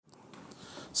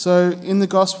So in the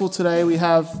gospel today, we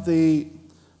have the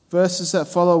verses that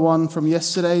follow on from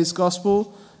yesterday's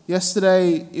gospel.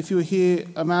 Yesterday, if you were here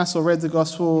at Mass or read the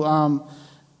gospel,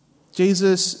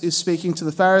 Jesus is speaking to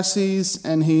the Pharisees,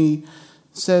 and he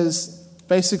says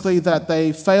basically that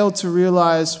they failed to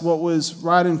realize what was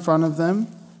right in front of them,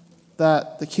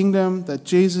 that the kingdom, that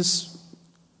Jesus,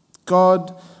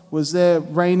 God, was there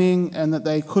reigning, and that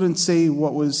they couldn't see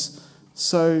what was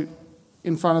so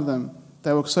in front of them.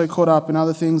 They were so caught up in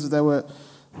other things that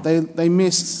they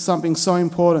missed something so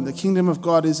important. The kingdom of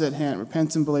God is at hand.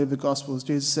 Repent and believe the gospel, as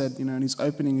Jesus said, and he's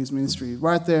opening his ministry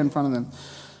right there in front of them.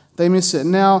 They miss it.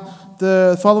 Now,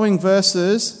 the following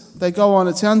verses, they go on.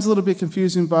 It sounds a little bit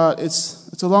confusing, but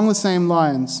it's along the same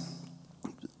lines.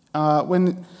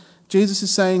 When Jesus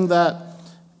is saying that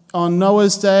on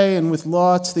Noah's day and with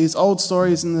Lot, these old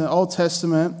stories in the Old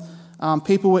Testament,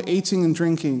 people were eating and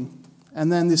drinking. And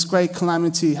then this great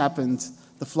calamity happened,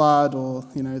 the flood, or,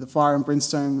 the fire and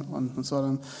brimstone on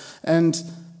Sodom. And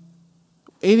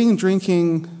eating and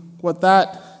drinking, what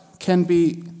that can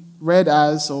be read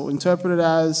as or interpreted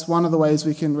as, one of the ways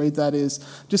we can read that is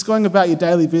just going about your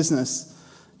daily business.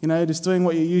 Just doing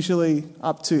what you're usually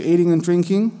up to, eating and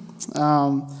drinking.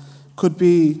 Could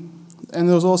be, and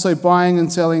there was also buying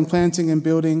and selling, planting and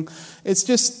building. It's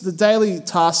just the daily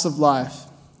tasks of life.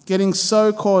 Getting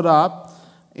so caught up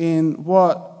in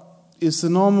what is the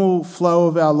normal flow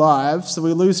of our lives that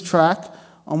we lose track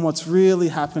on what's really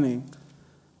happening.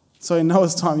 So in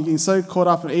Noah's time, you're getting so caught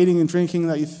up in eating and drinking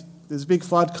that there's a big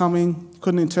flood coming, you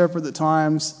couldn't interpret the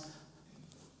times.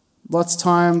 Lot's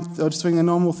time, they were just doing their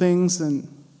normal things, and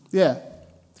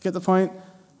get the point?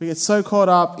 We get so caught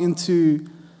up into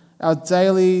our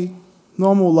daily,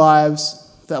 normal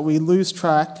lives that we lose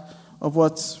track of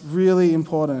what's really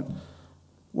important,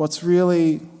 what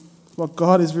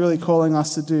God is really calling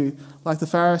us to do. Like the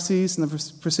Pharisees in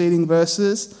the preceding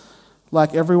verses,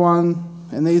 like everyone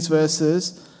in these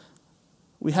verses,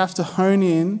 we have to hone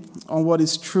in on what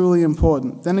is truly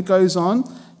important. Then it goes on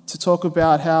to talk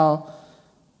about how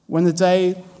when the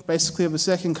day basically of the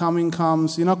second coming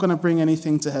comes, you're not going to bring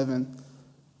anything to heaven.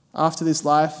 After this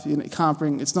life, you can't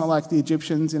bring, it's not like the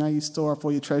Egyptians, you store up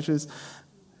all your treasures.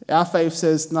 Our faith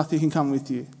says nothing can come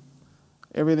with you.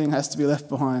 Everything has to be left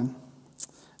behind.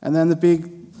 And then the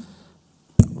big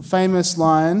famous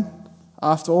line,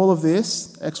 after all of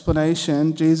this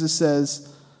explanation, Jesus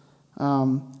says,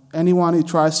 anyone who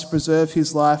tries to preserve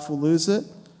his life will lose it,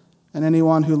 and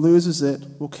anyone who loses it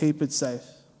will keep it safe.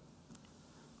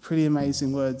 Pretty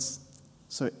amazing words.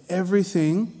 So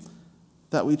everything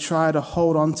that we try to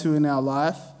hold on to in our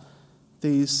life,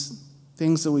 these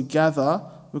things that we gather,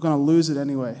 we're going to lose it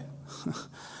anyway.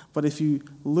 But if you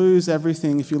lose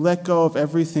everything, if you let go of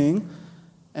everything,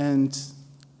 and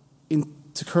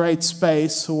to create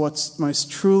space for what's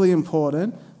most truly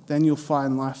important, then you'll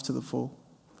find life to the full.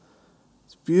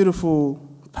 It's a beautiful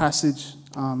passage,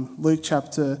 Luke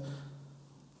chapter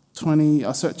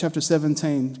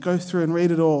 17. Go through and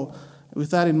read it all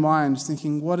with that in mind,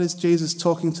 thinking, what is Jesus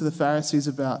talking to the Pharisees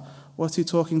about? What's he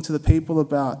talking to the people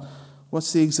about?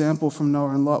 What's the example from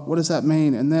Noah and Lot? What does that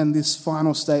mean? And then this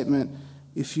final statement,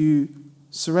 if you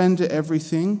surrender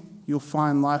everything, you'll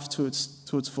find life to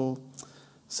its full.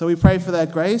 So we pray for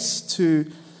that grace,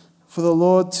 for the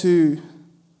Lord to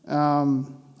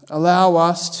allow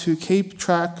us to keep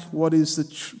track what is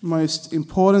the most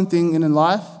important thing in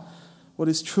life, what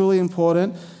is truly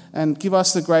important, and give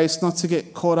us the grace not to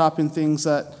get caught up in things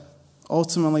that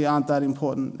ultimately aren't that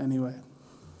important anyway.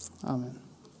 Amen.